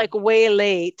 yeah. We're like way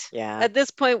late. Yeah. At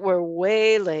this point, we're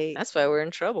way late. That's why we're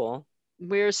in trouble.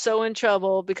 We're so in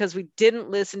trouble because we didn't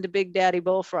listen to Big Daddy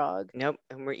Bullfrog. Nope.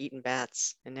 And we're eating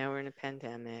bats. And now we're in a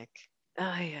pandemic.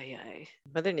 Ay, ay, ay.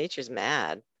 Mother Nature's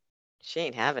mad. She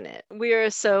ain't having it. We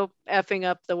are so effing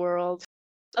up the world.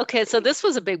 Okay, so this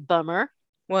was a big bummer.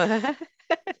 What?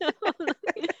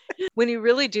 When you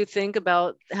really do think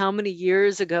about how many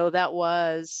years ago that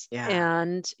was,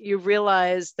 and you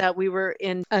realize that we were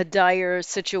in a dire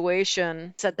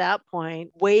situation at that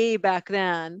point, way back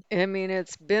then. I mean,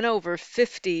 it's been over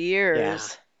 50 years. Yeah.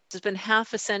 It's been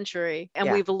half a century, and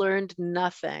we've learned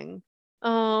nothing.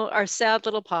 Oh, our sad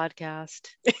little podcast.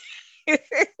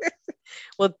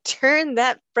 Well, turn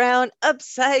that frown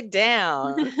upside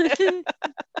down.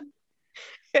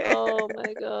 Oh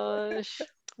my gosh.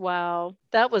 Wow.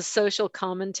 That was social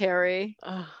commentary.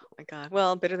 Oh my God.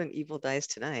 Well, better than Evil Dies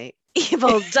Tonight.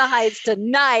 Evil Dies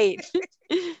Tonight.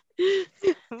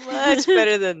 Much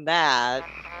better than that.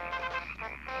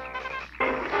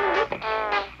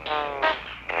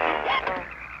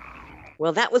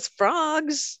 Well, that was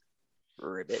Frogs.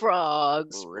 Ribbit.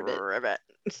 Frogs. Ribbit. Ribbit.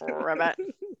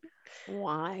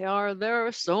 Why are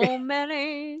there so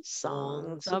many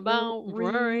songs about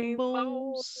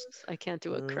rainbows? I can't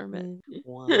do a Kermit.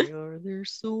 Why are there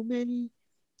so many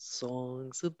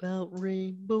songs about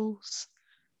rainbows?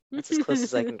 That's as close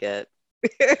as I can get.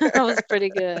 That was pretty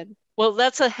good. Well,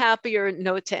 that's a happier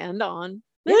note to end on.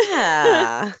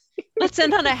 Yeah. Let's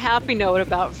end on a happy note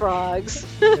about frogs.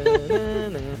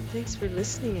 Thanks for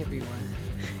listening, everyone.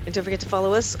 And don't forget to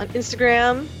follow us on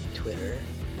Instagram, Twitter,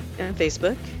 and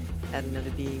Facebook at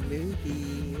Another Being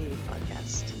Movie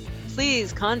Podcast.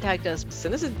 Please contact us.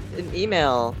 Send us an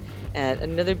email at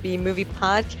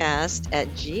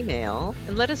anotherbeingmoviepodcast@gmail.com.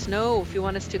 And let us know if you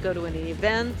want us to go to any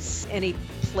events, any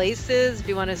places, if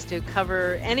you want us to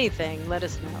cover anything, let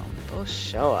us know. We'll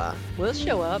show up. We'll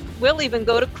show up. We'll even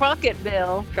go to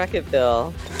Crocketville.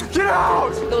 Crocketville. Get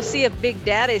out! Go see if Big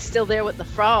Daddy's still there with the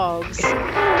frogs.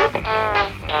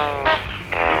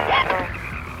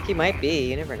 He might be.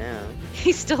 You never know.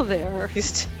 He's still there.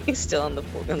 He's still on the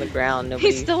ground.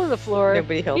 He's still on the floor.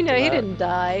 Nobody helped him he out. didn't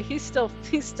die. He's still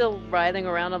writhing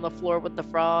around on the floor with the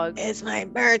frogs. It's my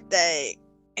birthday.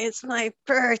 It's my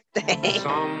birthday.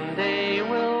 Someday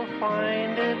we'll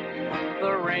find it,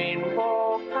 the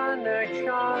rainbow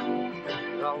connection,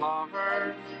 the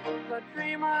lovers, the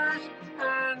dreamers,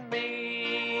 and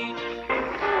me.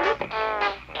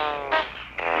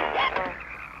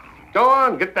 Go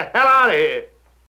on, get the hell out of here.